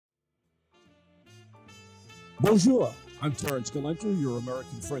Bonjour, I'm Terrance, your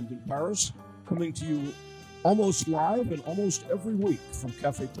American friend in Paris, coming to you almost live and almost every week from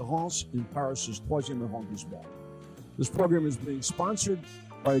Café Terrance in Paris's Troisième Arrondissement. This program is being sponsored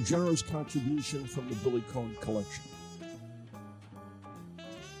by a generous contribution from the Billy Cohn Collection.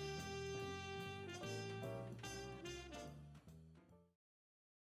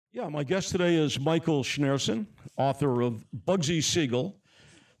 Yeah, my guest today is Michael Schnayerson, author of Bugsy Siegel,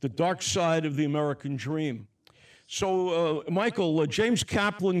 The Dark Side of the American Dream. So, Michael, James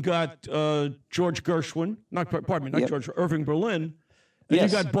Kaplan got George Gershwin, George Irving Berlin, and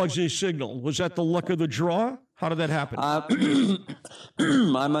yes. You got Bugsy Siegel. Was that the luck of the draw? How did that happen?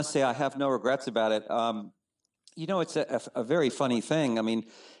 I must say I have no regrets about it. It's a very funny thing. I mean,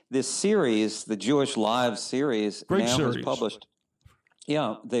 this series, the Jewish Lives series, has published.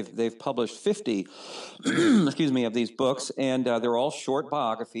 Yeah, they've published 50, of these books, and they're all short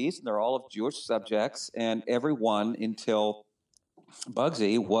biographies, and they're all of Jewish subjects, and every one until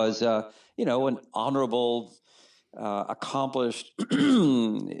Bugsy was, an honorable, accomplished,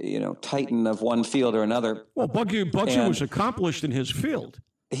 titan of one field or another. Well, Bugsy was accomplished in his field.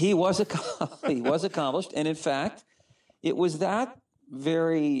 He was accomplished, and in fact, it was that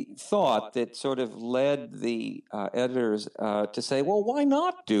very thought that sort of led the editors to say, well, why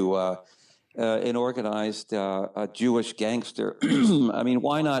not do an organized Jewish gangster? I mean,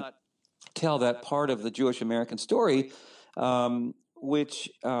 why not tell that part of the Jewish American story, which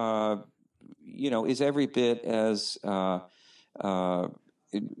is every bit as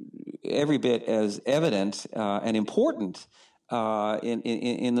evident and important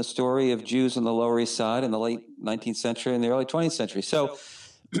in the story of Jews on the Lower East Side in the late 19th century and the early 20th century. So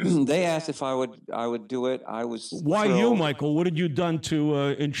they asked if I would do it. I was Why thrilled. You, Michael? What had you done to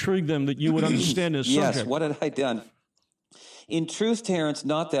intrigue them that you would understand this subject? Yes, what had I done? In truth, Terrance,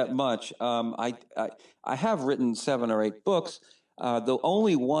 not that much. I have written 7 or 8 books. The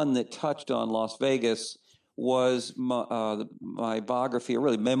only one that touched on Las Vegas was my biography, or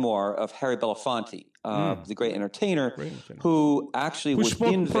really memoir, of Harry Belafonte, the great entertainer, who actually was in Vegas.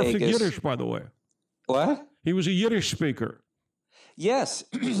 Who spoke perfect Yiddish, by the way. What? He was a Yiddish speaker. Yes,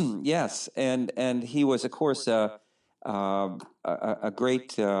 yes, and he was, of course, a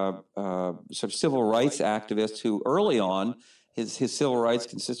great sort of civil rights activist who, early on, his civil rights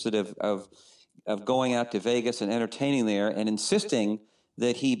consisted of going out to Vegas and entertaining there and insisting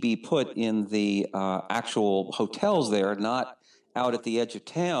that he be put in the actual hotels there, not out at the edge of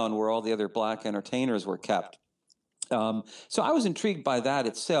town where all the other black entertainers were kept. So I was intrigued by that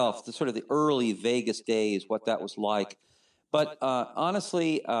itself, the sort of the early Vegas days, what that was like. But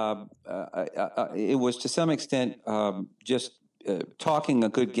honestly, it was to some extent just talking a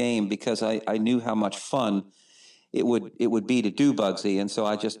good game, because I knew how much fun it would be to do Bugsy, and so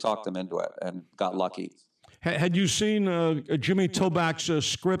I just talked them into it and got lucky. Had you seen Jimmy Toback's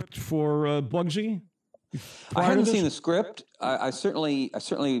script for Bugsy? I hadn't seen the script. I certainly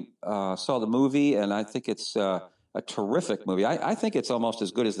saw the movie, and I think it's a terrific movie. I think it's almost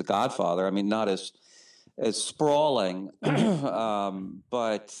as good as The Godfather. I mean, not as sprawling,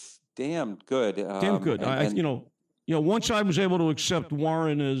 but damn good. Damn good. Once I was able to accept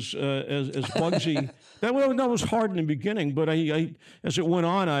Warren as Bugsy, that was hard in the beginning, but I as it went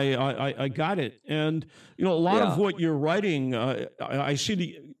on, I got it. And a lot of what you're writing, I see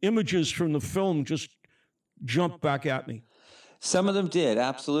the images from the film just jump back at me. Some of them did,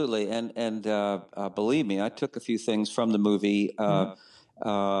 absolutely, and believe me, I took a few things from the movie.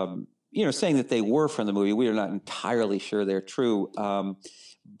 Saying that they were from the movie, we are not entirely sure they're true,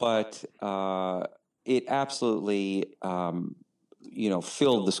 but it absolutely,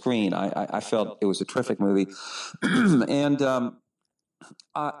 filled the screen. I felt it was a terrific movie, and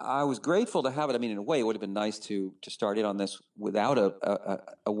I was grateful to have it. I mean, in a way, it would have been nice to start in on this without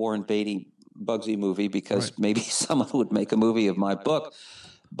a Warren Beatty Bugsy movie, because maybe someone would make a movie of my book.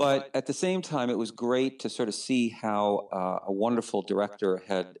 But at the same time, it was great to sort of see how a wonderful director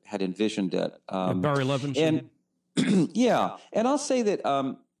had envisioned it. Barry Levinson. And yeah, and I'll say that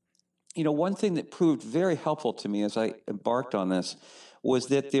one thing that proved very helpful to me as I embarked on this was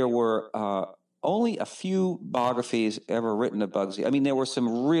that there were only a few biographies ever written of Bugsy. I mean, there were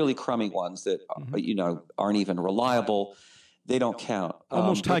some really crummy ones that aren't even reliable. They don't count.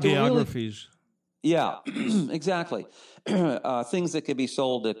 Almost hagiographies. Yeah, exactly. Things that could be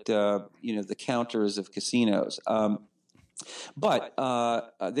sold at the counters of casinos. But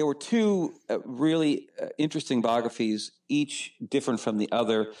there were 2 really interesting biographies, each different from the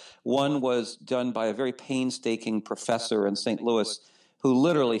other. One was done by a very painstaking professor in St. Louis who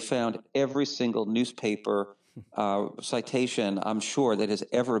literally found every single newspaper citation, I'm sure, that has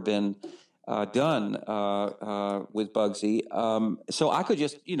ever been done with Bugsy. So I could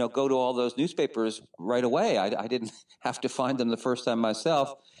just, go to all those newspapers right away. I didn't have to find them the first time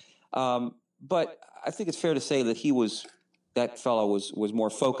myself. But I think it's fair to say that that fellow was more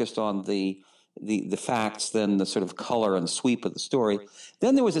focused on the facts than the sort of color and sweep of the story.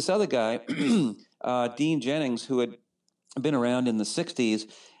 Then there was this other guy, Dean Jennings, who had been around in the 60s,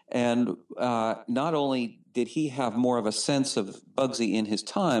 and not only did he have more of a sense of Bugsy in his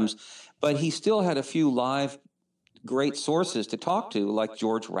times, but he still had a few live great sources to talk to, like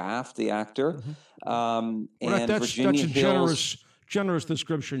George Raft, the actor, and Virginia Hills. Generous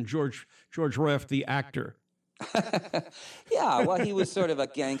description, George Raft, the actor. Yeah, well, he was sort of a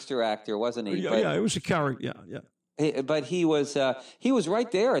gangster actor, wasn't he? Yeah, it was a character. Yeah. But he was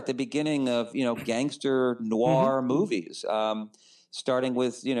right there at the beginning of gangster noir movies, starting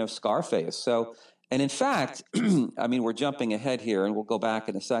with Scarface. So, and in fact, I mean, we're jumping ahead here, and we'll go back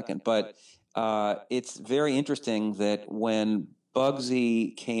in a second. But it's very interesting that when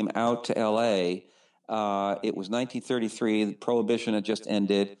Bugsy came out to L.A., it was 1933. Prohibition had just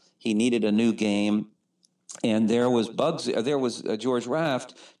ended. He needed a new game. And there was George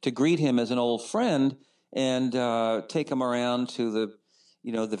Raft to greet him as an old friend and take him around to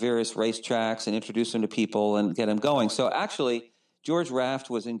the various racetracks and introduce him to people and get him going. So actually, George Raft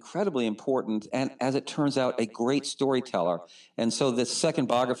was incredibly important and, as it turns out, a great storyteller. And so the second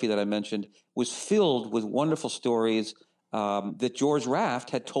biography that I mentioned was filled with wonderful stories that George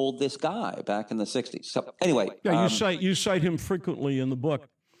Raft had told this guy back in the 60s. So anyway. Yeah, you cite him frequently in the book.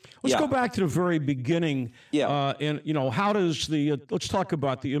 Let's go back to the very beginning. Yeah. And, how does let's talk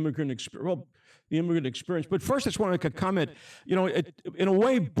about the immigrant experience. Well, the immigrant experience. But first, I just want to make a comment. In a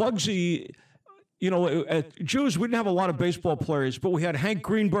way, Bugsy, Jews, we didn't have a lot of baseball players, but we had Hank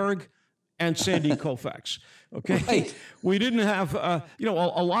Greenberg and Sandy Koufax. Okay. Right. We didn't have, a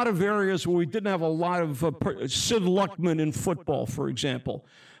lot of areas where we didn't have a lot of Sid Luckman in football, for example.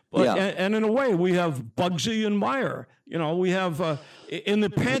 But, and in a way, we have Bugsy and Meyer. We have in the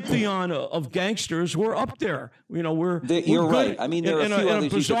pantheon of gangsters, we're up there. You're right. I mean, there are in a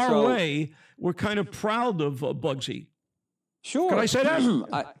bizarre way, we're kind of proud of Bugsy. Sure. Can I say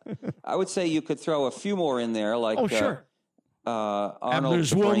that? I would say you could throw a few more in there, like sure. Arnold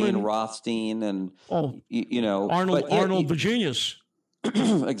the Brain Rothstein, and Arnold the Genius.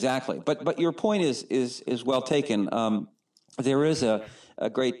 Exactly. But your point is well taken. There is a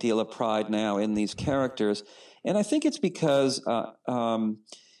great deal of pride now in these characters. And I think it's because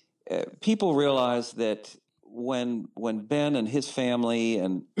people realize that when Ben and his family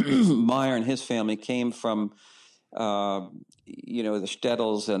and Meyer and his family came from, the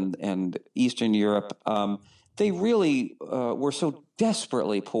shtetls and Eastern Europe, they really were so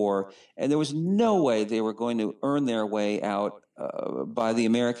desperately poor, and there was no way they were going to earn their way out by the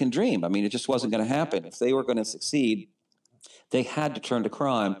American dream. I mean, it just wasn't going to happen. If they were going to succeed, they had to turn to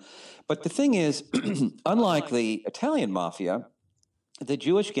crime. But the thing is, unlike the Italian mafia, the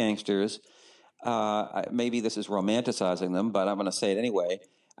Jewish gangsters, maybe this is romanticizing them, but I'm going to say it anyway,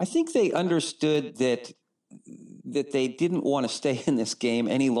 I think they understood that they didn't want to stay in this game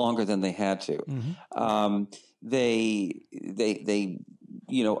any longer than they had to. Mm-hmm. They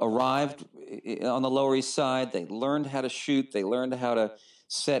arrived on the Lower East Side. They learned how to shoot. They learned how to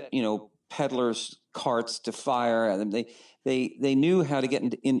set, peddlers' carts to fire, and they knew how to get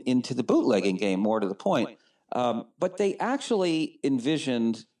into the bootlegging game, more to the point. But they actually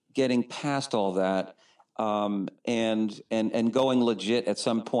envisioned getting past all that and going legit at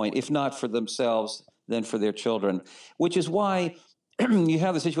some point, if not for themselves, then for their children, which is why you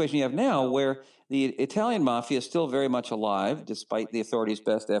have the situation you have now where the Italian mafia is still very much alive, despite the authorities'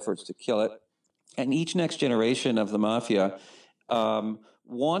 best efforts to kill it. And each next generation of the mafia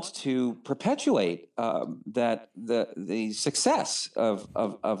wants to perpetuate the success of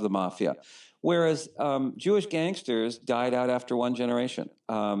the mafia, whereas Jewish gangsters died out after one generation,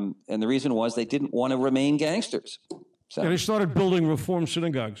 and the reason was they didn't want to remain gangsters. So they started building reform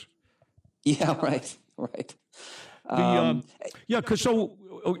synagogues. Yeah, right. Because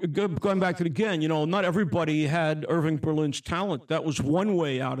going back to it again, not everybody had Irving Berlin's talent. That was one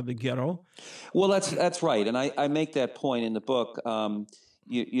way out of the ghetto. Well, that's right, and I make that point in the book.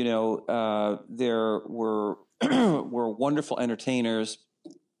 There were wonderful entertainers,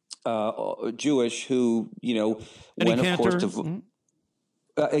 Jewish, who Eddie went, Cantor. Of course, to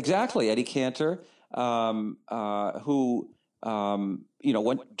exactly Eddie Cantor, who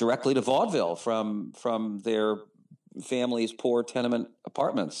went directly to vaudeville from their family's poor tenement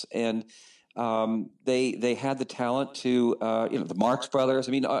apartments, and they had the talent to the Marx Brothers.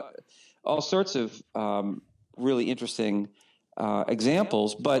 I mean, all sorts of really interesting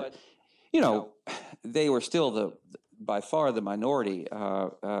examples, but they were still by far the minority.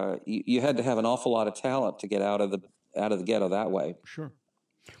 You had to have an awful lot of talent to get out of the ghetto that way. Sure.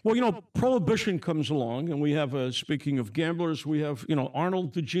 Well, Prohibition comes along, and we have, speaking of gamblers, we have,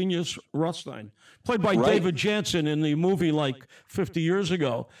 Arnold the Genius Rothstein, played by David Jansen in the movie like 50 years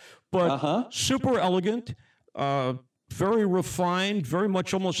ago. But super elegant, very refined, very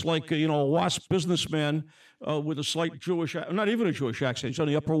much almost like, a WASP businessman with a slight not even a Jewish accent. He's on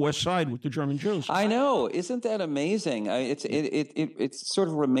the Upper West Side with the German Jews. I know. Isn't that amazing? It sort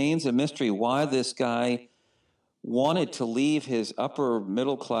of remains a mystery why this guy wanted to leave his upper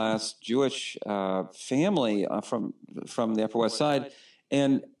middle class Jewish family from the Upper West Side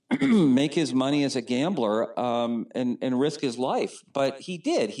and make his money as a gambler and risk his life. But he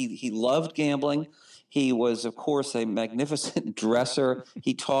did. He loved gambling. He was, of course, a magnificent dresser.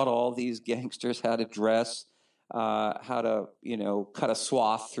 He taught all these gangsters how to dress, how to cut a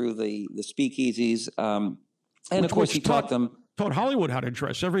swath through the speakeasies, and of course he taught Hollywood how to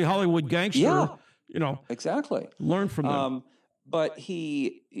dress. Every Hollywood gangster. Yeah. Exactly. Learn from them. But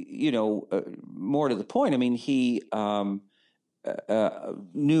he, more to the point, I mean, he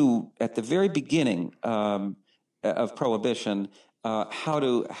knew at the very beginning of Prohibition how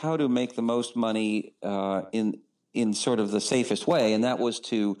to make the most money in sort of the safest way, and that was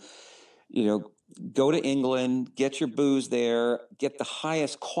to, go to England, get your booze there, get the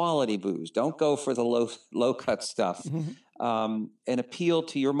highest quality booze. Don't go for the low cut stuff, and appeal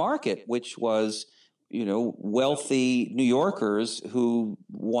to your market, which was wealthy New Yorkers who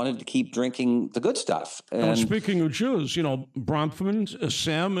wanted to keep drinking the good stuff. And speaking of Jews, Bronfman,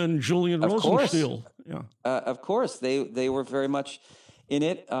 Sam, and Julian Rosenstiel. Yeah, of course, they were very much in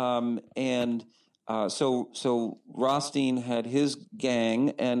it, so Rothstein had his gang,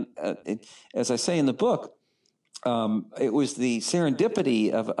 and as I say in the book, it was the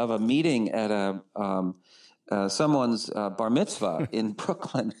serendipity of a meeting at someone's bar mitzvah in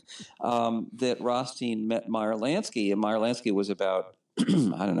Brooklyn that Rothstein met Meyer Lansky, and Meyer Lansky was about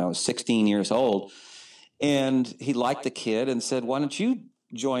 16 years old, and he liked the kid and said, "Why don't you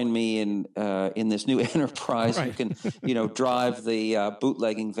join me in this new enterprise? Right. You can drive the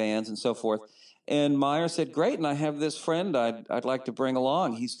bootlegging vans and so forth." And Meyer said, "Great, and I have this friend I'd like to bring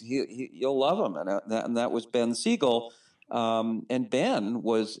along. You'll love him." And that was Ben Siegel. And Ben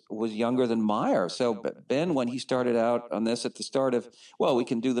was younger than Meyer. So Ben, when he started out on this at the start of, we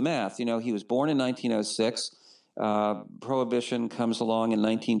can do the math. He was born in 1906. Prohibition comes along in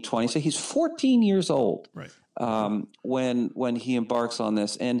 1920. So he's 14 years old, right, when he embarks on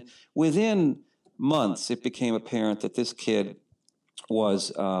this. And within months, it became apparent that this kid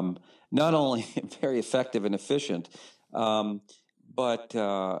was not only very effective and efficient, but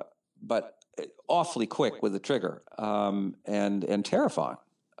awfully quick with the trigger, and terrifying,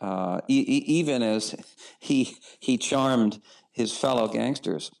 even as he charmed his fellow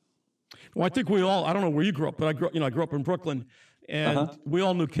gangsters. Well, I think we all, I don't know where you grew up, but I grew up in Brooklyn, and we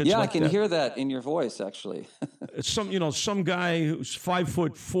all knew kids like that. Yeah, I can hear that in your voice, actually. Some guy who's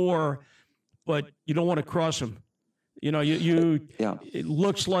 5'4", but you don't want to cross him. It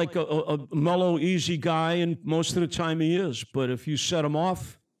looks like a mellow, easy guy, and most of the time he is. But if you set him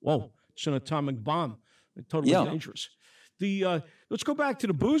off, it's an atomic bomb. Totally dangerous. Let's go back to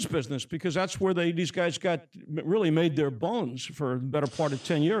the booze business, because that's where these guys really made their bones for the better part of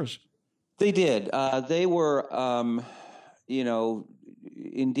 10 years. They did. They were,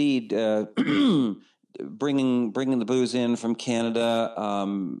 indeed, bringing the booze in from Canada,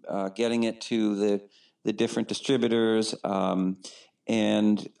 getting it to the different distributors,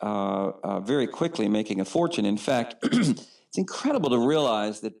 and very quickly making a fortune. In fact, it's incredible to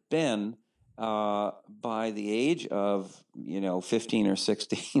realize that Ben, by the age of 15 or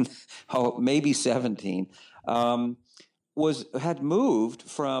 16, maybe 17, had moved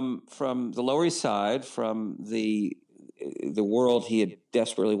from the Lower East Side, from the world he had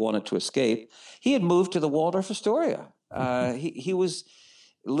desperately wanted to escape. He had moved to the Waldorf Astoria. He was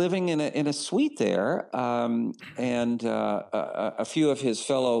living in a suite there, and a few of his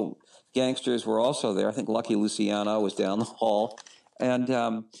fellow gangsters were also there. I think Lucky Luciano was down the hall, and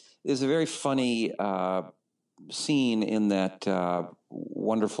there's a very funny scene in that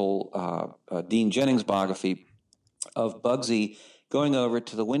wonderful Dean Jennings biography of Bugsy going over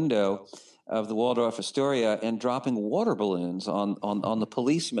to the window of the Waldorf Astoria and dropping water balloons on the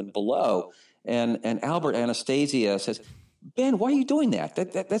policeman below. And Albert Anastasia says, "Ben, why are you doing that?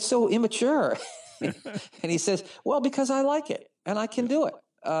 That's so immature." And he says, "Well, because I like it and I can do it."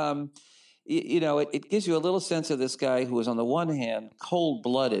 It gives you a little sense of this guy who was, on the one hand,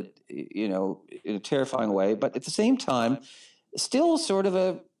 cold-blooded, in a terrifying way, but at the same time, still sort of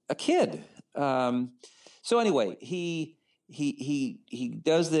a a kid. So anyway, he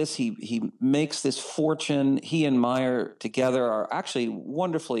does this. He makes this fortune. He and Meyer together are actually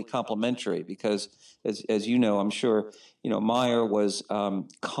wonderfully complementary because, as you know, I'm sure, Meyer was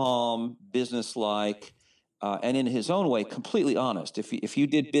calm, businesslike, and in his own way, completely honest. If you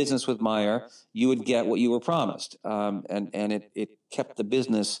did business with Meyer, you would get what you were promised, and it kept the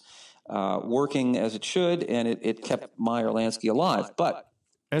business working as it should, and it kept Meyer Lansky alive. But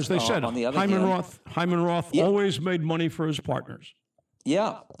as they said, on the other hand, Hyman Roth always made money for his partners.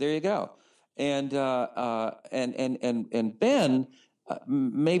 Yeah, there you go. And Ben,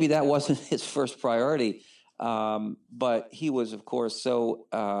 maybe that wasn't his first priority, but he was, of course, so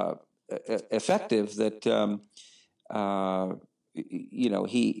effective that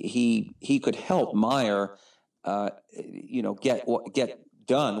he could help Meyer, get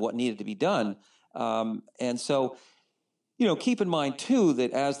done what needed to be done, and so. Keep in mind, too, that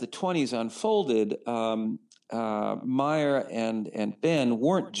as the 20s unfolded, Meyer and Ben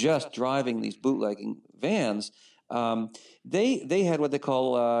weren't just driving these bootlegging vans. They had what they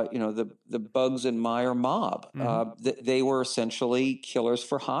call, the Bugs and Meyer mob. They were essentially killers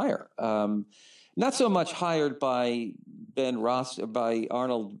for hire. Not so much hired by by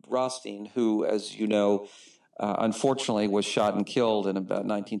Arnold Rothstein, who, as you know, unfortunately was shot and killed in about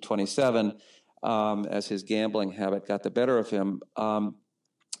 1927. As his gambling habit got the better of him,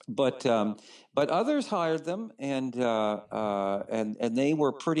 but others hired them, and they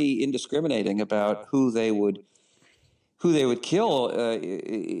were pretty indiscriminating about who they would kill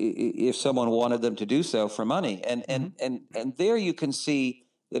if someone wanted them to do so for money. And there you can see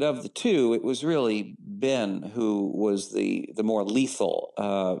that of the two, it was really Ben who was the more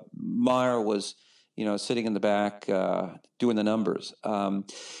lethal. Meyer was, sitting in the back doing the numbers.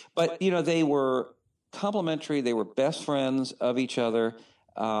 But, they were complementary. They were best friends of each other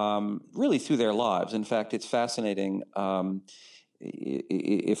really through their lives. In fact, it's fascinating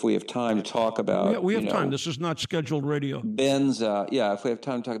if we have time to talk about... We have time. This is not scheduled radio. Ben's, if we have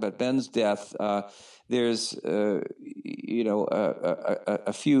time to talk about Ben's death, there's, a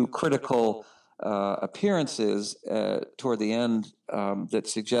few critical appearances toward the end that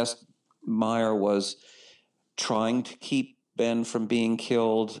suggest Meyer was trying to keep Ben from being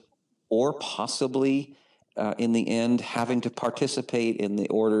killed, or possibly in the end having to participate in the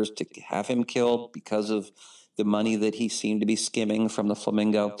orders to have him killed because of the money that he seemed to be skimming from the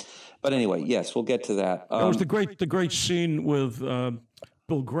Flamingo. But anyway, yes, we'll get to that. That was the great scene with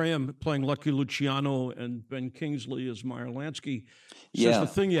Bill Graham playing Lucky Luciano and Ben Kingsley as Meyer Lansky. Says the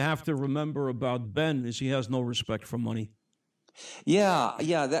thing you have to remember about Ben is he has no respect for money. Yeah,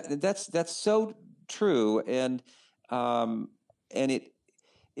 that's so true, and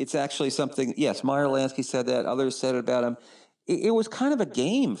it's actually something. Yes, Meyer Lansky said that. Others said it about him. It was kind of a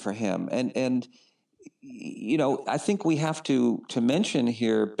game for him, and I think we have to mention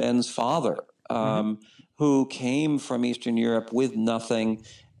here Ben's father, who came from Eastern Europe with nothing,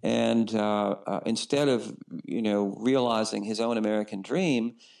 and instead of realizing his own American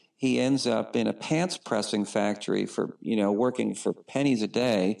dream, he ends up in a pants pressing factory for, working for pennies a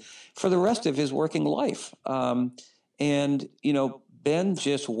day for the rest of his working life. And Ben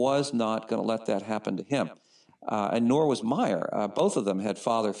just was not going to let that happen to him. And nor was Meyer. Both of them had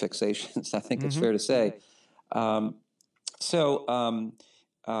father fixations, I think it's fair to say.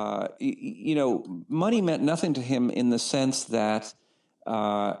 Money meant nothing to him in the sense that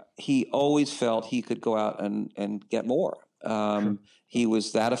he always felt he could go out and get more. He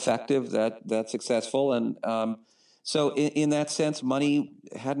was that effective, that successful, and so in that sense, money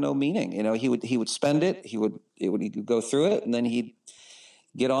had no meaning. He would spend it. He would go through it, and then he'd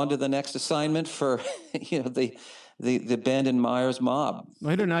get on to the next assignment for the Ben and Meyer's mob.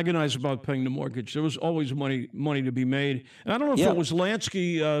 I didn't agonize about paying the mortgage. There was always money to be made, and I don't know if it was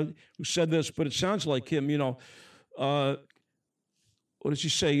Lansky who said this, but it sounds like him. What does he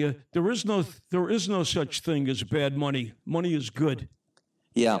say? There is no such thing as bad money. Money is good.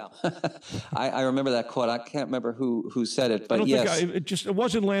 Yeah, I remember that quote. I can't remember who said it, but yes, it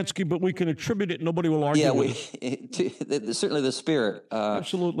wasn't Lansky, but we can attribute it. Nobody will argue. Yeah, certainly the spirit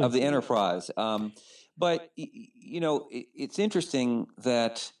absolutely of the enterprise. But it's interesting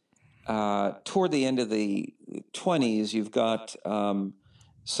that toward the end of the 20s, you've got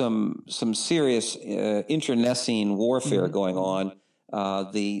some serious internecine warfare going on.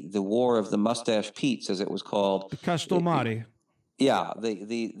 The War of the Mustache Pete's, as it was called. The Castelmati.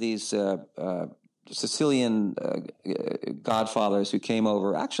 These Sicilian godfathers who came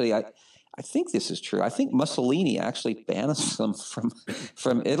over. Actually, I think this is true. I think Mussolini actually banished them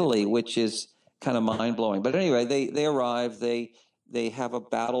from Italy, which is kind of mind blowing. But anyway, they arrived. They They have a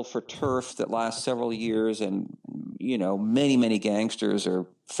battle for turf that lasts several years, and many, many gangsters are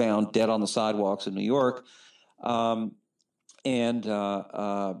found dead on the sidewalks in New York. And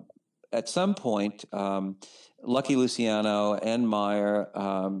at some point, Lucky Luciano and Meyer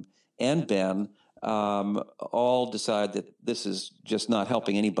and Ben all decide that this is just not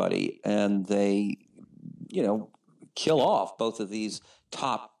helping anybody, and they, kill off both of these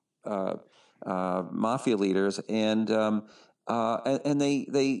top mafia leaders, and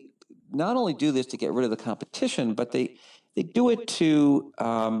they not only do this to get rid of the competition, but they do it to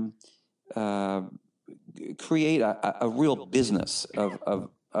create a real business of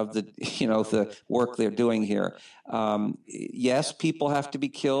the the work they're doing here. Yes, people have to be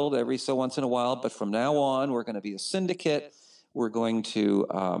killed every so once in a while, but from now on, we're going to be a syndicate. We're going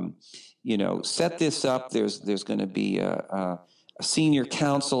to set this up. There's going to be a senior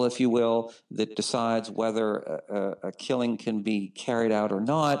council, if you will, that decides whether a killing can be carried out or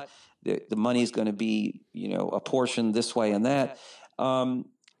not. The money is going to be apportioned this way and that.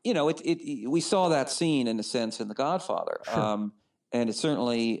 We saw that scene in a sense in The Godfather. Sure. And it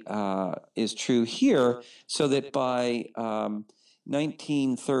certainly is true here, so that by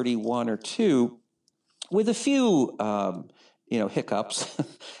 1931 or 2, with a few hiccups,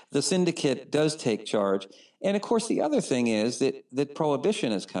 the syndicate does take charge. And of course, the other thing is that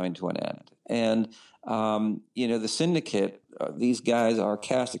Prohibition is coming to an end. And the syndicate, these guys, our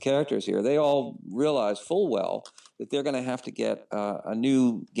cast of characters here, they all realize full well that they're going to have to get a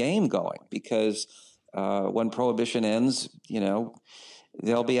new game going, because when Prohibition ends,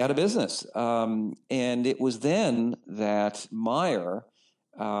 they'll be out of business. And it was then that Meyer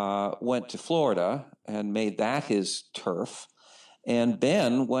went to Florida and made that his turf, and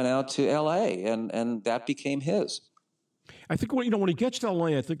Ben went out to L.A. and that became his. I think when he gets to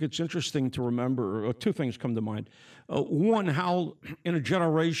L.A., I think it's interesting to remember two things come to mind. One, how in a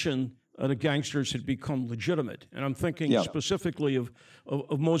generation the gangsters had become legitimate, and I'm thinking specifically of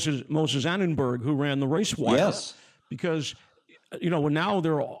Moses Annenberg, who ran the Race Wire. Yes, because when now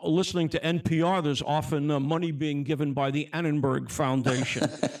they're listening to NPR, there's often money being given by the Annenberg Foundation.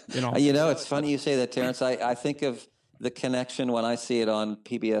 It's funny you say that, Terrance. I think of the connection when I see it on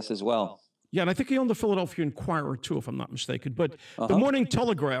PBS as well. Yeah, and I think he owned the Philadelphia Inquirer, too, if I'm not mistaken. But the Morning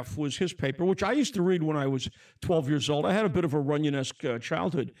Telegraph was his paper, which I used to read when I was 12 years old. I had a bit of a Runyon-esque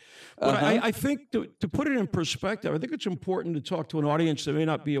childhood. But I think to put it in perspective, I think it's important to talk to an audience that may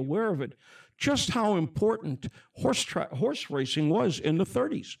not be aware of it, just how important horse racing was in the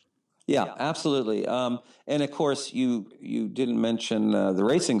 30s. Yeah, absolutely. And of course, you didn't mention the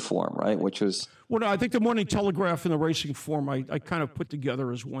racing form, right? Which was... Well, no, I think the Morning Telegraph and the racing form I kind of put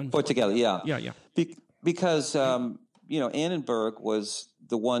together as one. Put together, yeah. Yeah. Because, Annenberg was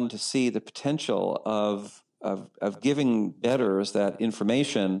the one to see the potential of giving bettors that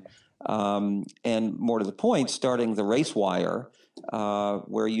information, and more to the point, starting the Race Wire,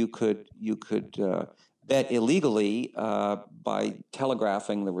 where you could bet illegally by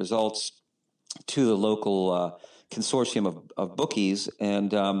telegraphing the results to the local consortium of bookies,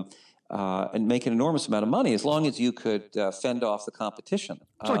 and make an enormous amount of money as long as you could fend off the competition.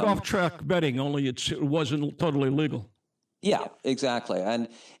 It's like off-track betting, only it wasn't totally legal. Yeah, exactly. And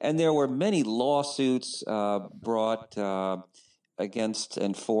there were many lawsuits brought against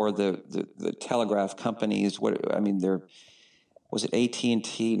and for the telegraph companies. There was it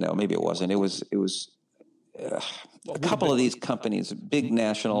AT&T? No, maybe it wasn't. It was a couple of these companies, big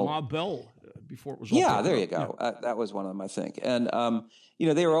national. Ma Bell, before it was. Yeah, there you go. Yeah. That was one of them, I think. And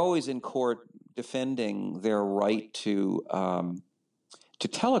they were always in court defending their right to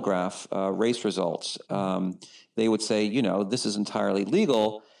telegraph race results. They would say, this is entirely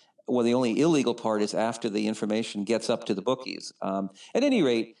legal. Well, the only illegal part is after the information gets up to the bookies. At any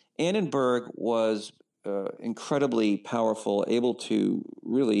rate, Annenberg was incredibly powerful, able to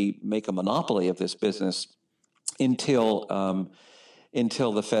really make a monopoly of this business until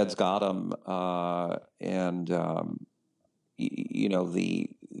the feds got him, and the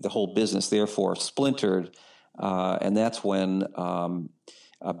whole business therefore splintered, and that's when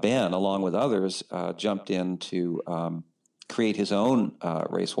Ben, along with others, jumped in to create his own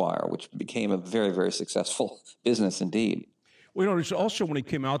Race Wire, which became a very, very successful business indeed. Well, it's also when he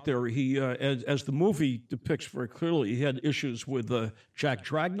came out there, he, as the movie depicts very clearly, he had issues with Jack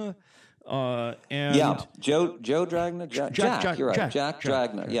Dragna. And Joe Dragna, Jack, you're right, Jack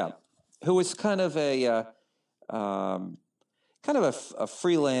Dragna, yeah, who was kind of a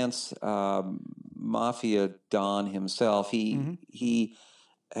freelance mafia don himself. He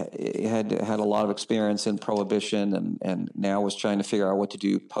had a lot of experience in Prohibition, and now was trying to figure out what to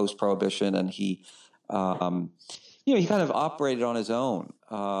do post Prohibition, and he he kind of operated on his own,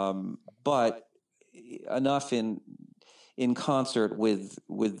 but enough in concert with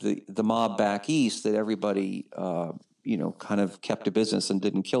the mob back east that everybody kind of kept a business and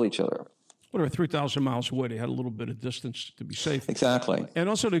didn't kill each other. Whatever, 3,000 miles away, they had a little bit of distance to be safe. Exactly. And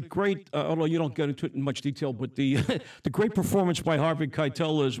also the great, although you don't get into it in much detail, but the the great performance by Harvey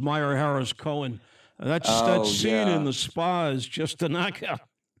Keitel as Meyer Harris Cohen. That scene in the spa is just a knockout.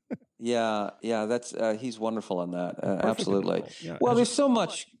 Yeah, that's he's wonderful in that. Absolutely. Yeah, well, there's so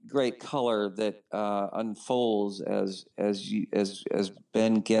much great color that unfolds as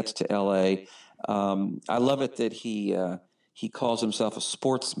Ben gets to L.A. I love it that he calls himself a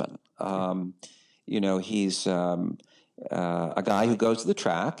sportsman. He's a guy who goes to the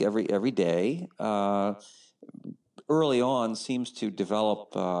track every day. Early on, seems to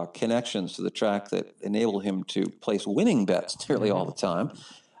develop connections to the track that enable him to place winning bets nearly all the time.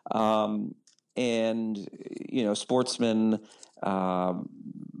 Sportsman.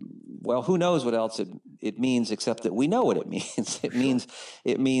 Well, who knows what else it means, except that we know what it means.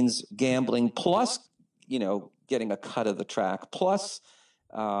 It means gambling plus, getting a cut of the track plus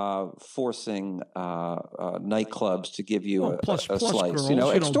forcing nightclubs to give you a slice.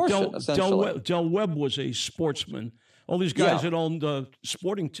 Girls, extortion. Essentially, Del Webb was a sportsman. All these guys that owned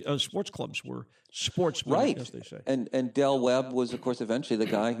sports clubs were sportsmen, right? As they say. And Del Webb was, of course, eventually the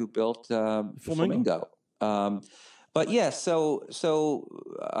guy who built Flamingo. But yes, so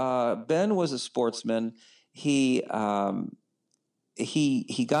Ben was a sportsman. He got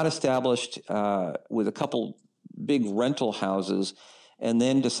established with a couple big rental houses, and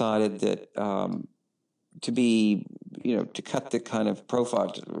then decided that to cut the kind of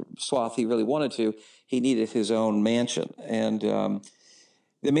profile swath he really wanted to, he needed his own mansion. And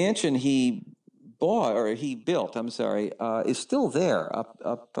the mansion he built, is still there up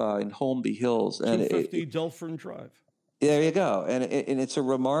in Holmby Hills. 250 Delphine Drive. There you go. And it's a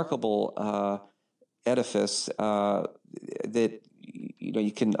remarkable edifice that,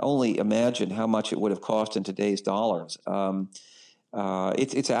 you can only imagine how much it would have cost in today's dollars.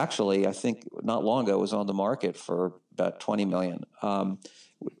 It's actually, I think, not long ago, was on the market for about $20 million,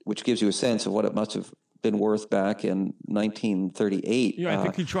 which gives you a sense of what it must have been worth back in 1938. Yeah, I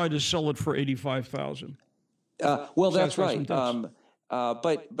think he tried to sell it for $85,000. Well, that's right.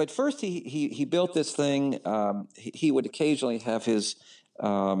 But first he built this thing. He would occasionally have his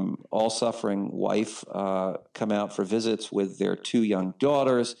all-suffering wife come out for visits with their two young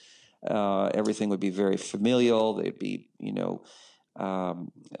daughters. Everything would be very familial. They'd be,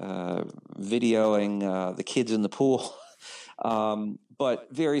 videoing the kids in the pool. But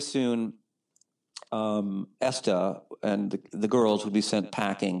very soon, Esta and the girls would be sent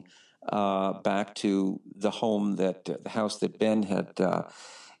packing back to the house that Ben had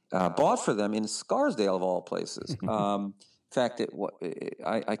bought for them in Scarsdale, of all places. In fact,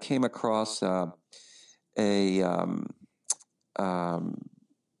 I came across a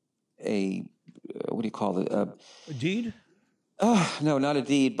what do you call it? A deed? No, not a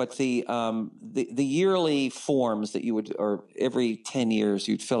deed, but the yearly forms that you would, or every 10 years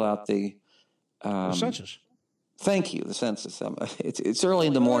you'd fill out the census. Thank you, the census. It's early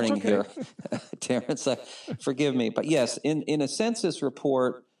in the morning here, Terrance. Forgive me, but yes, in a census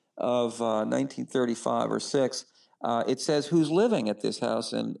report of 1935 or 6, it says who's living at this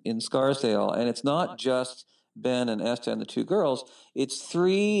house in Scarsdale, and it's not just Ben and Esta and the two girls. It's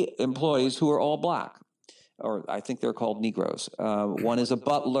 3 employees who are all black, or I think they're called Negroes. One is a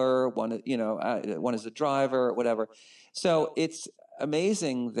butler, one is a driver, whatever. So it's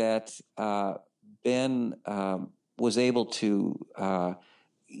amazing that Ben was able to,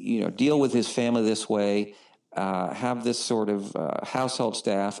 deal with his family this way, have this sort of household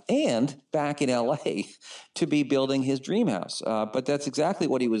staff, and back in L.A. to be building his dream house. But that's exactly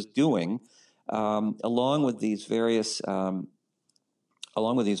what he was doing, along with these various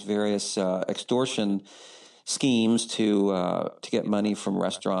extortion schemes to get money from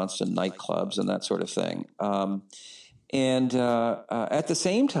restaurants and nightclubs and that sort of thing. And at the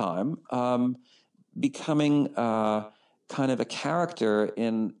same time, becoming kind of a character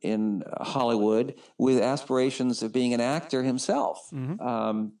in Hollywood with aspirations of being an actor himself.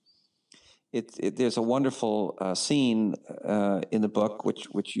 Mm-hmm. There's a wonderful scene in the book,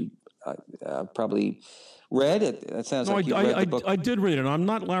 which you probably read. It sounds like you read the book. I did read it. I'm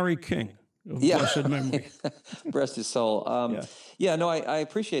not Larry King. Blessed memory. Rest his soul. I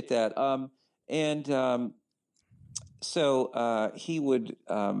appreciate that. So he would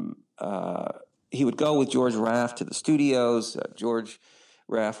go with George Raft to the studios. George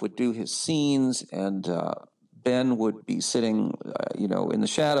Raft would do his scenes, and Ben would be sitting, in the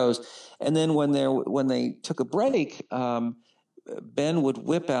shadows, and then when they took a break, Ben would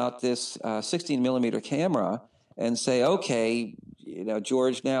whip out this 16 millimeter camera and say, "Okay,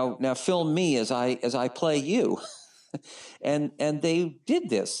 George, now film me as I play you." and they did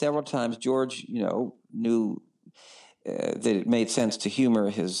this several times. George, knew that it made sense to humor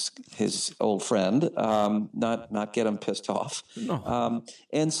his old friend, not get him pissed off. No.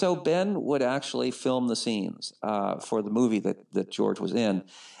 And so Ben would actually film the scenes for the movie that George was in.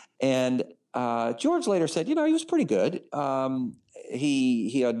 And George later said, he was pretty good.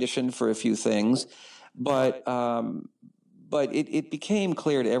 He auditioned for a few things, but it became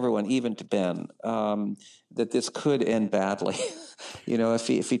clear to everyone, even to Ben, that this could end badly.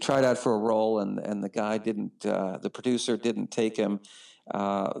 If he tried out for a role and the guy the producer didn't take him,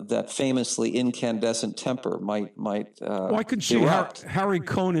 that famously incandescent temper might. Well, I could see Harry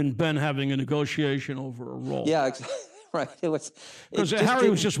Cohn and Ben having a negotiation over a role. Yeah, exactly. Right. Because Harry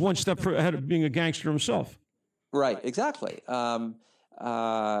was just one step ahead of being a gangster himself. Right. Exactly. And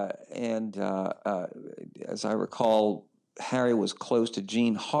as I recall, Harry was close to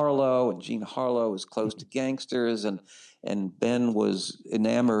Jean Harlow, and Jean Harlow was close to gangsters, and Ben was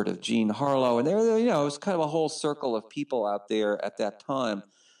enamored of Jean Harlow, and there, it was kind of a whole circle of people out there at that time.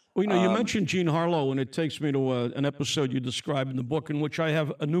 Well, you mentioned Jean Harlow, and it takes me to an episode you describe in the book in which I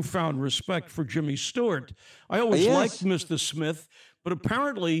have a newfound respect for Jimmy Stewart. I always liked Mr. Smith, but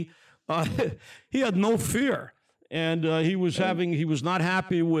apparently he had no fear. And he was not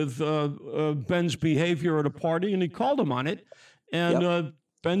happy with Ben's behavior at a party, and he called him on it. And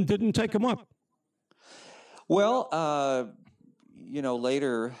Ben didn't take him up. Well,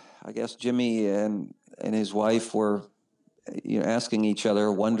 later, I guess Jimmy and his wife were, asking each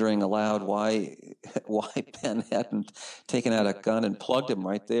other, wondering aloud why Ben hadn't taken out a gun and plugged him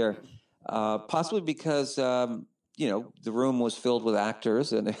right there. Possibly because the room was filled with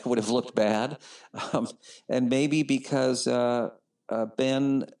actors and it would have looked bad. And maybe because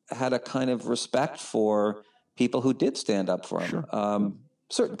Ben had a kind of respect for people who did stand up for him. Sure.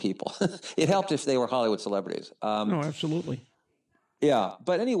 Certain people. It helped if they were Hollywood celebrities. No, absolutely. Yeah.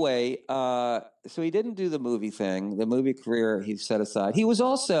 But anyway, so he didn't do the movie thing. The movie career he set aside. He was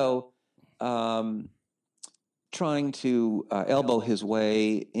also trying to elbow his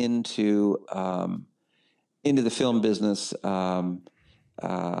way into the film business, by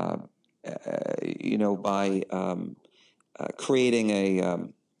creating a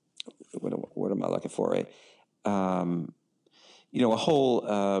what am I looking for? A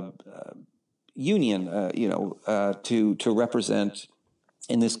whole union, to represent,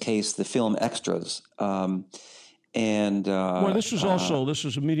 in this case, the film extras. Well, this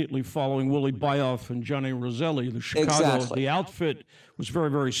was immediately following Willie Byoff and Johnny Roselli, the Chicago. Exactly. The outfit was very,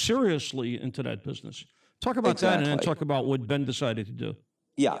 very seriously into that business. Talk about that, and then talk about what Ben decided to do.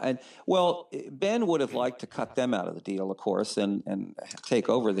 Yeah, and Ben would have liked to cut them out of the deal, of course, and take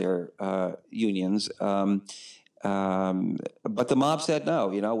over their unions. But the mob said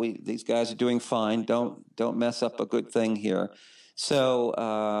no. These guys are doing fine. Don't mess up a good thing here. So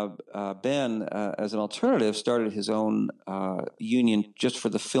Ben, as an alternative, started his own union just for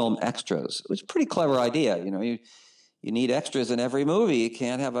the film extras. It was a pretty clever idea. You need extras in every movie. You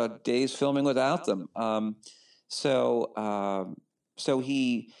can't have a day's filming without them. So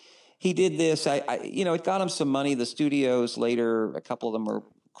he did this. It got him some money. The studios later, a couple of them were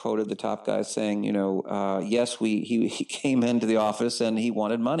quoted, the top guys saying, yes, he came into the office and he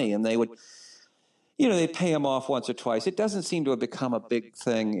wanted money, and they would, they'd pay him off once or twice. It doesn't seem to have become a big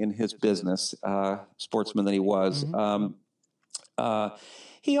thing in his business, sportsman that he was. Mm-hmm.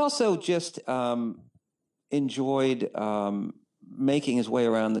 He also just enjoyed making his way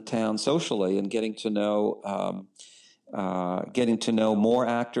around the town socially and getting to know more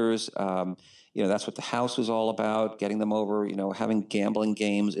actors. That's what the house was all about, getting them over, having gambling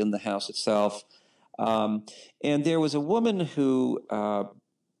games in the house itself. And there was a woman who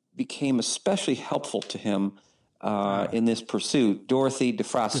became especially helpful to him in this pursuit, Dorothy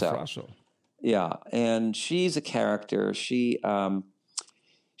DeFrasso. Yeah, and she's a character. She had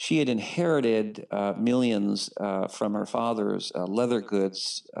inherited millions from her father's leather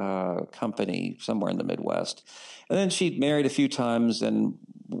goods company somewhere in the Midwest. And then she'd married a few times, and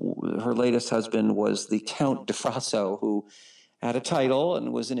her latest husband was the Count DeFrasso, who had a title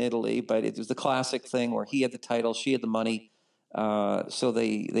and was in Italy, but it was the classic thing where he had the title, she had the money. So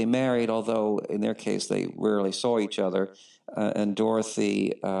they married, although in their case they rarely saw each other. And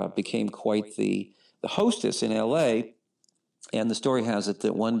Dorothy became quite the hostess in L.A., and the story has it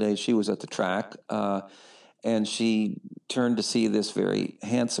that one day she was at the track, and she turned to see this very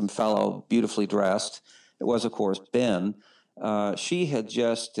handsome fellow, beautifully dressed, was, of course, Ben. She had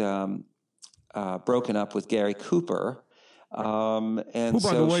just broken up with Gary Cooper. And who,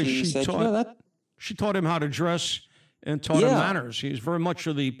 by the way, she said, she taught him how to dress and taught him manners. He's very much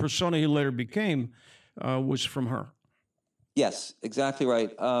of the persona he later became was from her. Yes, exactly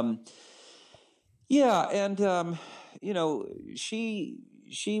right.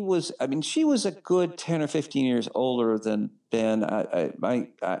 She was a good 10 or 15 years older than Ben.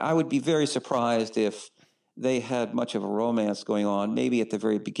 I would be very surprised if they had much of a romance going on, maybe at the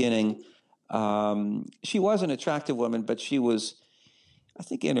very beginning. She was an attractive woman, but she was, I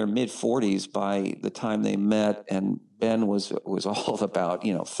think, in her mid-40s by the time they met, and Ben was all about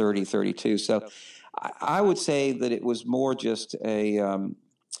 30, 32. So I would say that it was more just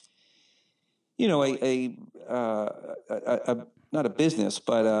not a business,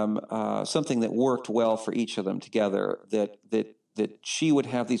 but something that worked well for each of them together. That she would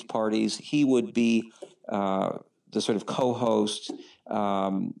have these parties, he would be the sort of co-host.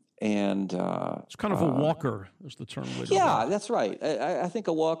 It's kind of a walker, is the term. Yeah, that's right. I think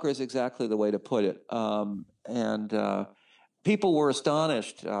a walker is exactly the way to put it. People were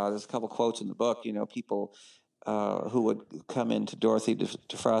astonished. There's a couple quotes in the book. People who would come into Dorothy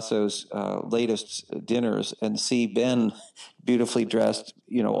DeFrasso's latest dinners and see Ben beautifully dressed,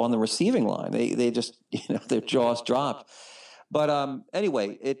 on the receiving line. They just, their jaws dropped. But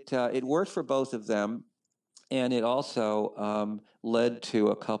anyway, it worked for both of them. And it also led to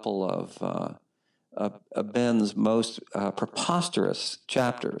a couple of Ben's most preposterous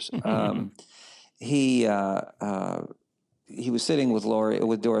chapters. He was sitting with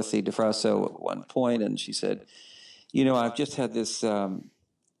Dorothy DeFrasso at one point, and she said, I've just had this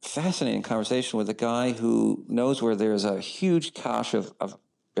fascinating conversation with a guy who knows where there's a huge cache of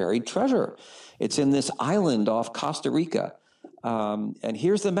buried treasure. It's in this island off Costa Rica. And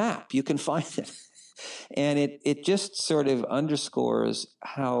here's the map. You can find it. And it just sort of underscores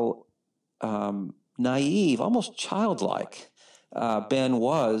how naive, almost childlike, Ben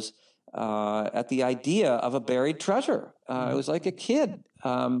was at the idea of a buried treasure. It was like a kid.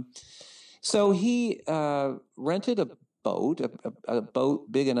 So he rented a boat, a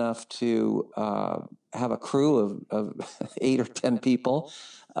boat big enough to have a crew of 8 or 10 people,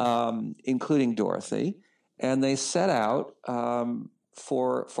 including Dorothy, and they set out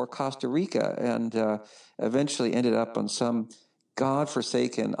for Costa Rica, and eventually ended up on some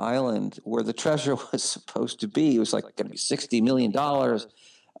godforsaken island where the treasure was supposed to be. It was like going to be $60 million.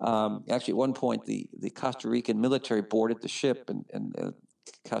 Actually, at one point, the Costa Rican military boarded the ship and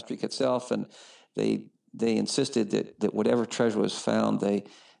Costa Rica itself, and they insisted that whatever treasure was found, they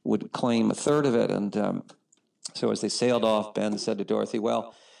would claim a third of it. And so as they sailed off, Ben said to Dorothy,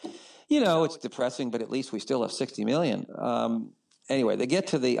 well, it's depressing, but at least we still have $60 million. Anyway, they get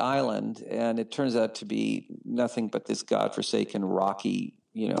to the island, and it turns out to be nothing but this godforsaken rocky,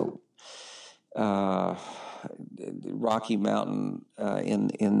 rocky mountain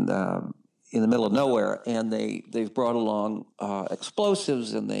in the middle of nowhere. And they've brought along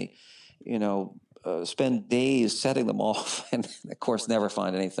explosives, and they, spend days setting them off, and of course never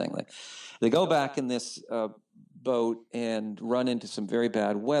find anything. They go back in this boat and run into some very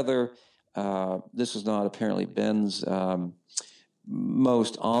bad weather. This was not apparently Ben's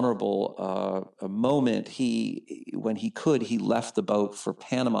most honorable moment. When he could, he left the boat for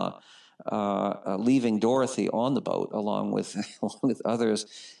Panama, leaving Dorothy on the boat along with others.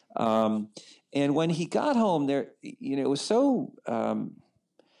 And when he got home, it was so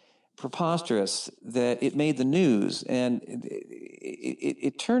preposterous that it made the news, and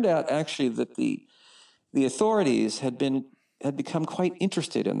it turned out actually that the authorities had become quite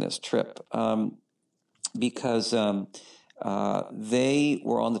interested in this trip because they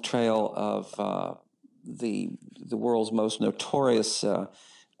were on the trail of the world's most notorious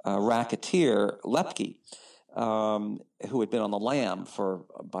racketeer, Lepke, who had been on the lam for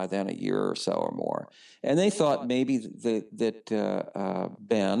by then a year or so or more, and they thought maybe that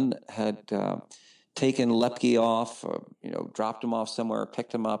Ben had taken Lepke off, dropped him off somewhere,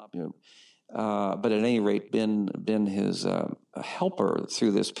 picked him up, but at any rate, been his helper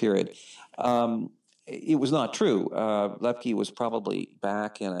through this period. It was not true. Lepke was probably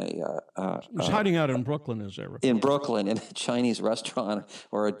back in he was hiding out in Brooklyn, as I recall. In Brooklyn, in a Chinese restaurant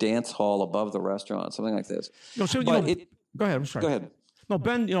or a dance hall above the restaurant, something like this. Go ahead. I'm sorry. Go ahead. No,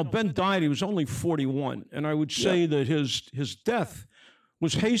 Ben died. He was only 41, and I would say that his death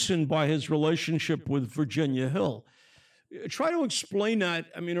was hastened by his relationship with Virginia Hill. Try to explain that.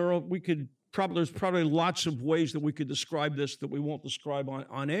 I mean, or we could there's probably lots of ways that we could describe this that we won't describe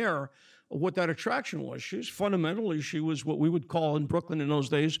on air. What that attraction was. She was what we would call in Brooklyn in those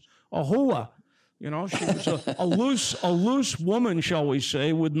days a hooah. She was a loose woman, shall we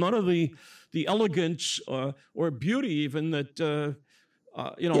say, with none of the elegance or beauty even that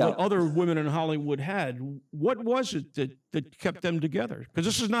that other women in Hollywood had. What was it that kept them together? Because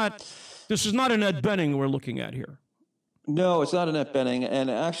this is not Annette Bening we're looking at here. No, it's not Annette Bening.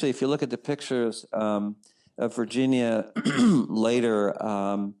 And actually, if you look at the pictures of Virginia later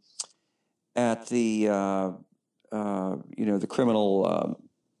at the the criminal,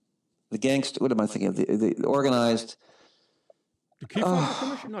 the gangster. What am I thinking of? The organized. The Key Farmer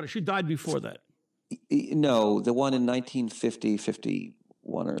Commission? No, she died before that. No, the one in 1950,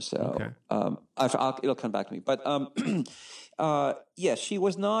 51 or so. Okay. It'll come back to me. But yes, she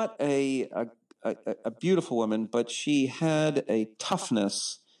was not a beautiful woman, but she had a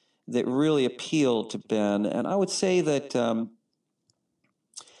toughness that really appealed to Ben. And I would say that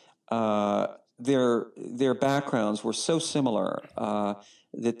their backgrounds were so similar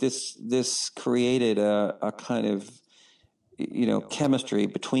that this created a kind of chemistry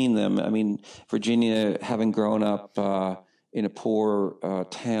between them. I mean, Virginia, having grown up in a poor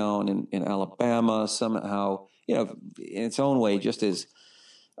town in Alabama, somehow, in its own way, just as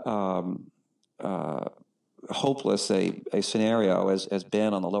hopeless a scenario as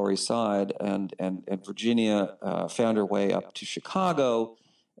Ben on the Lower East Side, and Virginia found her way up to Chicago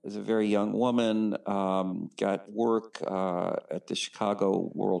as a very young woman, got work at the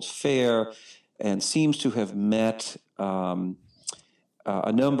Chicago World's Fair, and seems to have met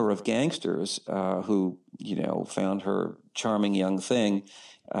a number of gangsters who, found her charming young thing,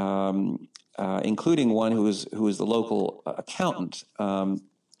 including one who was the local accountant.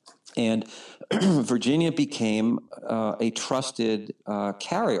 And Virginia became a trusted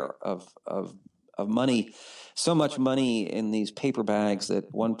carrier of money. So much money in these paper bags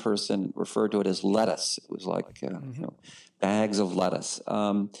that one person referred to it as lettuce. It was like bags of lettuce.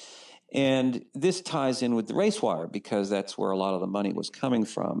 And this ties in with the race wire because that's where a lot of the money was coming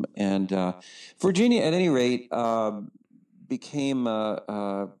from. And Virginia, at any rate, became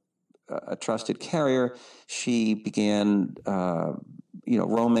a trusted carrier. She began,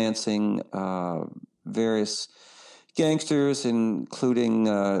 romancing various gangsters, including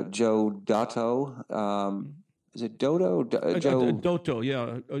Joe Dotto. Is it Dodo? Joe Dotto,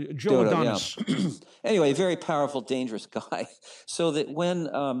 yeah. Joe Adonis. Yeah. Anyway, very powerful, dangerous guy. So that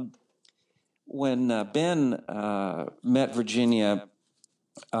when Ben met Virginia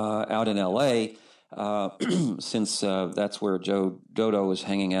out in L.A., since that's where Joe Dodo was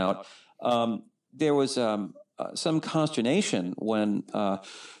hanging out, there was some consternation when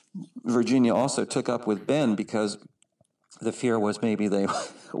Virginia also took up with Ben because the fear was maybe they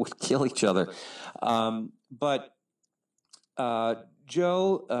would kill each other. But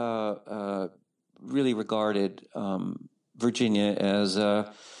Joe really regarded Virginia as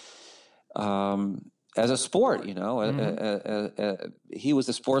a sport, he was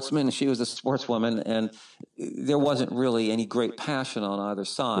a sportsman, she was a sportswoman, and there wasn't really any great passion on either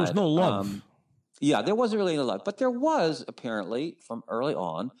side. There was no love. There wasn't really any love, but there was apparently from early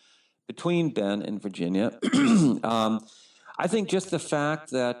on between Ben and Virginia. I think just the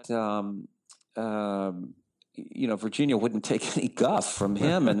fact that Virginia wouldn't take any guff from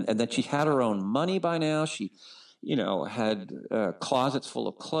him, and that she had her own money by now. She had closets full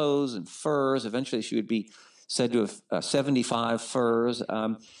of clothes and furs. Eventually, she would be said to have 75 furs.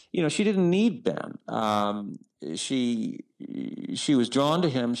 She didn't need Ben. She was drawn to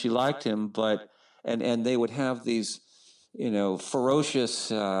him. She liked him, but and they would have these,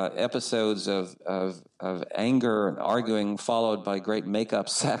 ferocious episodes of anger and arguing, followed by great make-up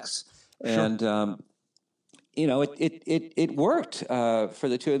sex, and it worked for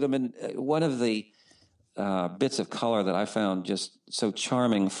the two of them. And one of the bits of color that I found just so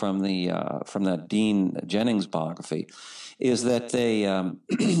charming from that Dean Jennings biography is that they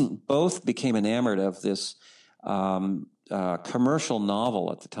both became enamored of this commercial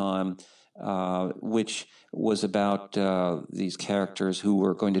novel at the time, which was about these characters who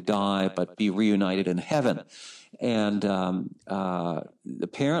were going to die but be reunited in heaven. And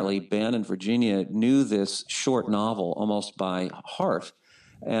apparently Ben and Virginia knew this short novel almost by heart.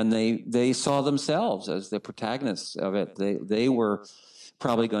 And they saw themselves as the protagonists of it. They were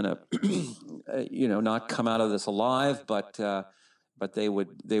probably going to, not come out of this alive, but they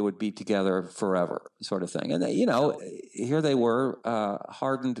would be together forever, sort of thing. And here they were,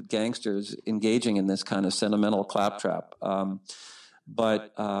 hardened gangsters engaging in this kind of sentimental claptrap.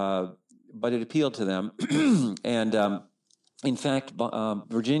 But it appealed to them, and in fact,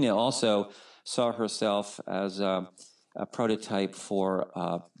 Virginia also saw herself as a prototype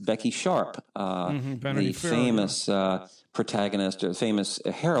for Becky Sharp, Vanity the Fair, famous protagonist, or famous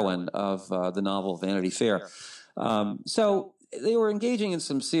heroine of the novel Vanity Fair. So they were engaging in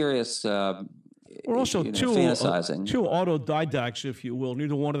some serious We're also fantasizing. two autodidacts, if you will.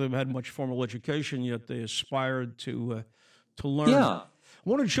 Neither one of them had much formal education, yet they aspired to learn. Yeah. I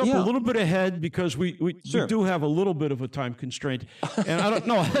want to jump a little bit ahead because we do have a little bit of a time constraint, and I don't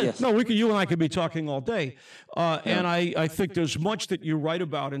know. Yes. No, you and I could be talking all day, and I think there's much that you write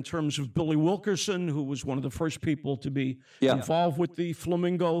about in terms of Billy Wilkerson, who was one of the first people to be involved with the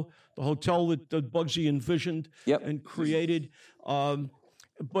Flamingo, the hotel that Bugsy envisioned and created.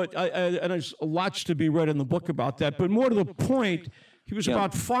 But and there's lots to be read in the book about that. But more to the point, he was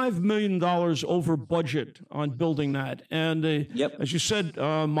about $5 million over budget on building that. And as you said,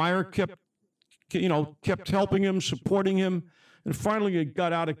 Meyer kept helping him, supporting him, and finally it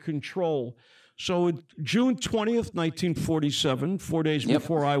got out of control. So June 20th, 1947, 4 days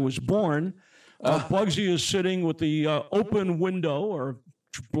before I was born, Bugsy is sitting with the open window, or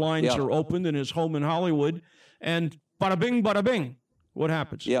blinds are opened in his home in Hollywood, and bada bing, bada bing. What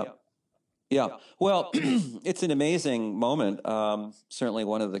happens? Yeah. Well, it's an amazing moment. Certainly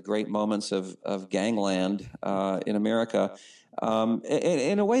one of the great moments of gangland in America.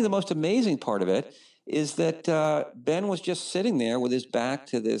 In a way, the most amazing part of it is that Ben was just sitting there with his back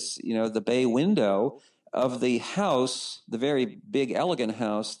to this, the bay window of the house, the very big, elegant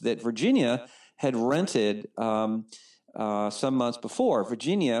house that Virginia had rented some months before.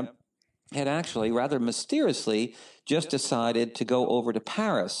 Virginia had actually, rather mysteriously, just decided to go over to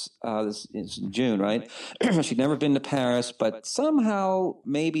Paris. This is in June, right? She'd never been to Paris, but somehow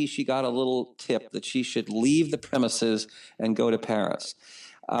maybe she got a little tip that she should leave the premises and go to Paris.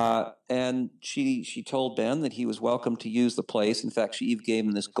 And she told Ben that he was welcome to use the place. In fact, she even gave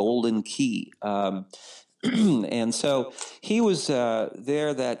him this golden key. And so he was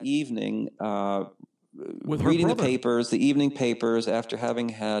there that evening with reading the papers, the evening papers, after having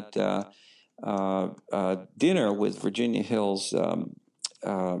had dinner with Virginia Hill's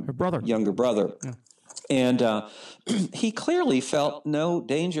her younger brother. Yeah. And he clearly felt no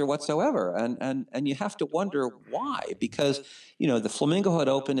danger whatsoever. And you have to wonder why, because, the Flamingo had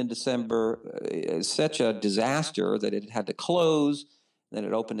opened in December, such a disaster that it had to close. Then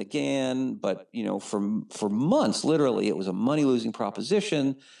it opened again. But, for months, literally, it was a money-losing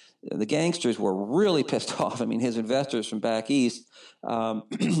proposition. The gangsters were really pissed off. I mean, his investors from back east,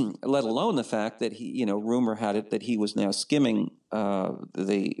 let alone the fact that he, rumor had it that he was now skimming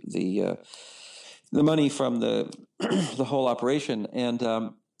the money from the the whole operation, and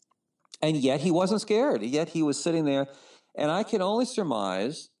yet he wasn't scared. Yet he was sitting there, and I can only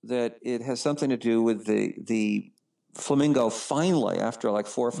surmise that it has something to do with the Flamingo finally, after like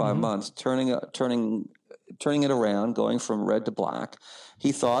 4 or 5 months, turning it around, going from red to black.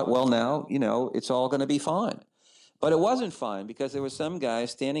 He thought, well, now, it's all going to be fine. But it wasn't fine, because there was some guy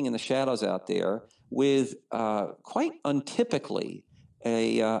standing in the shadows out there with, quite untypically,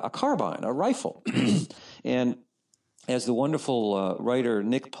 a carbine, a rifle. And as the wonderful writer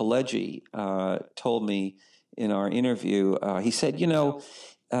Nick Pileggi told me in our interview, he said,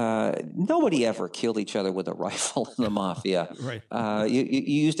 nobody ever killed each other with a rifle in the mafia. Right. You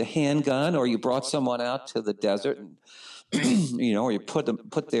used a handgun, or you brought someone out to the desert, and or you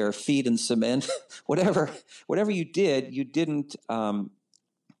put their feet in cement. whatever you did, you didn't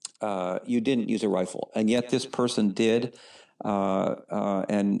use a rifle, and yet this person did,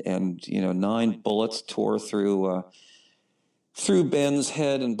 and 9 bullets tore through Ben's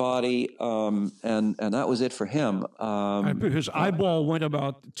head and body, and that was it for him. His eyeball went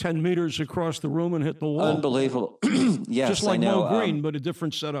about 10 meters across the room and hit the wall. Unbelievable. Yes, just like I know. Mo Green, but a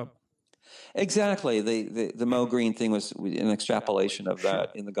different setup. Exactly. The Mo Green thing was an extrapolation of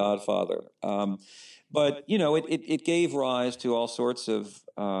that in The Godfather. But it gave rise to all sorts of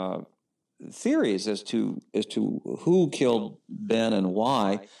theories as to who killed Ben and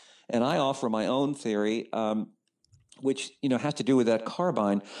why. And I offer my own theory, which has to do with that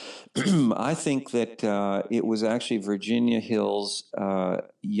carbine. I think that it was actually Virginia Hill's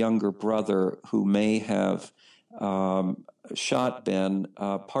younger brother who may have shot Ben,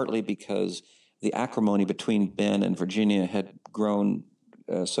 partly because the acrimony between Ben and Virginia had grown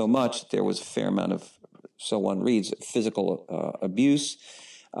so much that there was a fair amount of, so one reads, physical abuse.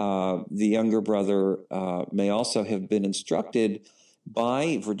 The younger brother may also have been instructed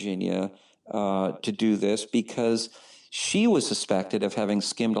by Virginia to do this, because she was suspected of having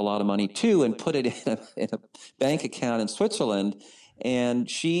skimmed a lot of money too and put it in a bank account in Switzerland, and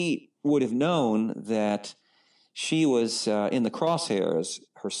she would have known that she was in the crosshairs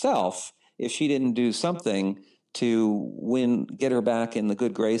herself if she didn't do something to get her back in the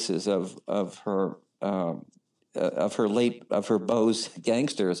good graces of her beau's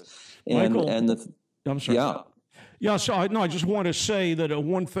gangsters. Michael, And I'm sorry. yeah. Yeah, so I just want to say that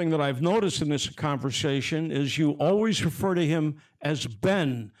one thing that I've noticed in this conversation is you always refer to him as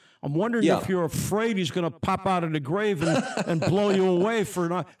Ben. I'm wondering if you're afraid he's going to pop out of the grave and blow you away for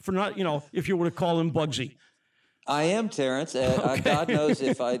not if you were to call him Bugsy. I am, Terrance. God knows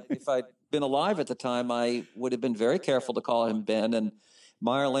if I'd been alive at the time, I would have been very careful to call him Ben. And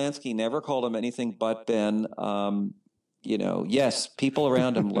Meyer Lansky never called him anything but Ben. Yes, people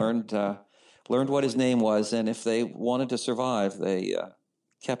around him learned what his name was, and if they wanted to survive, they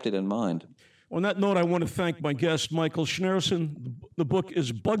kept it in mind. On that note, I want to thank my guest, Michael Schnayerson. The book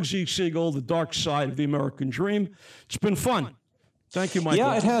is Bugsy Siegel, The Dark Side of the American Dream. It's been fun. Thank you, Michael.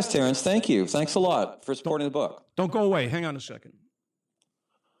 Yeah, it has, Terrance. Thank you. Thanks a lot for supporting the book. Don't go away. Hang on a second.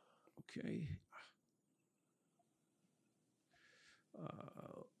 Okay.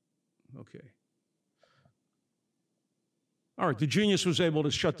 Okay. All right, the genius was able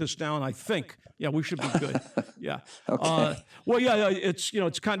to shut this down, I think. Yeah, we should be good. Yeah. Okay. It's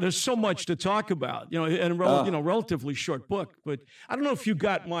it's kind of, there's so much to talk about, and relatively short book. But I don't know if you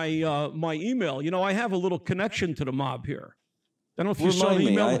got my my email. I have a little connection to the mob here. I don't know if you saw the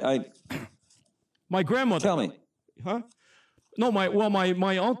email. My grandmother. Tell me. Huh? No,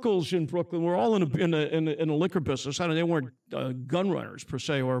 my uncles in Brooklyn were all in a liquor business. They weren't gun runners per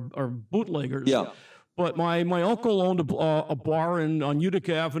se or bootleggers. Yeah. But my uncle owned a bar on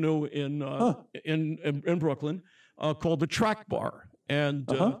Utica Avenue in Brooklyn called the Track Bar, and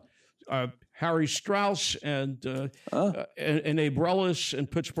Harry Strauss and Abe Rellis and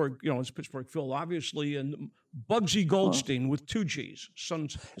Pittsburgh, it's Pittsburgh Phil, obviously, and Bugsy Goldstein with 2 G's. His father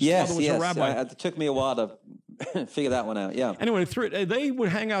was a rabbi. It took me a while to figure that one out. Yeah. Anyway, they would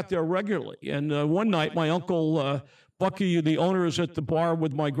hang out there regularly, and one night my uncle Bucky, the owner, is at the bar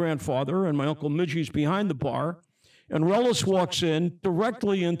with my grandfather, and my Uncle Midgey's behind the bar. And Rellis walks in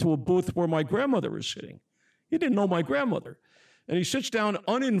directly into a booth where my grandmother is sitting. He didn't know my grandmother. And he sits down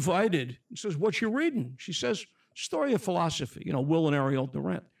uninvited and says, "What you reading?" She says, "Story of Philosophy," Will and Ariel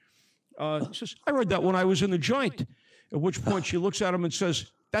Durant. He says, "I read that when I was in the joint." At which point she looks at him and says,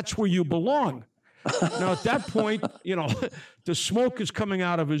 "That's where you belong." Now, at that point, the smoke is coming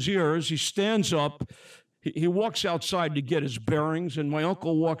out of his ears. He stands up. He walks outside to get his bearings, and my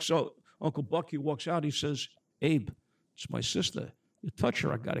uncle walks out. Uncle Bucky walks out. He says, "Abe, it's my sister. You touch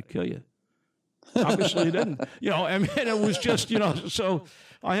her, I got to kill you." Obviously, he didn't. It was just, so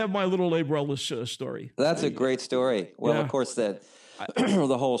I have my little Abe Rellis story. That's a great story. Well, Of course, the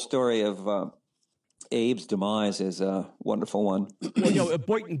whole story of Abe's demise is a wonderful one. Well,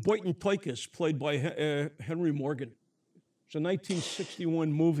 Boynton Picus, played by Henry Morgan. It's a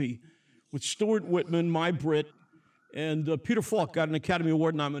 1961 movie with Stuart Whitman, my Brit, and Peter Falk got an Academy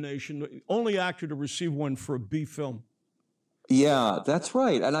Award nomination, the only actor to receive one for a B film. Yeah, that's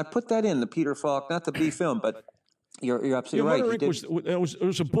right. And I put that in, the Peter Falk, not the B film, but you're absolutely right. It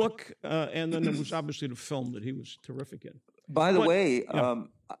was a book, and then there was obviously the film that he was terrific in. By the way,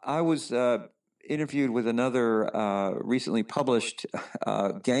 I was interviewed with another recently published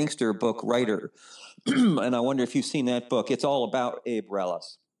gangster book writer, and I wonder if you've seen that book. It's all about Abe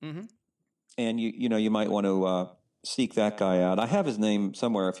Rellis. Mm-hmm. And you might want to seek that guy out. I have his name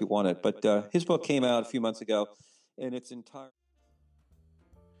somewhere if you want it, but his book came out a few months ago, and it's entire.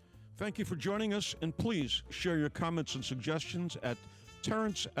 Thank you for joining us, and please share your comments and suggestions at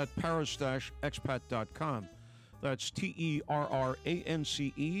Terrance@paris-expat.com. That's TERRANCE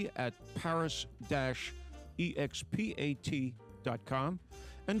at paris-expat.com,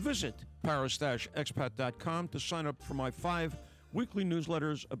 and visit paris-expat.com to sign up for my 5 weekly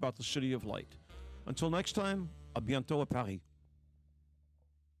newsletters about the City of Light. Until next time, à bientôt à Paris.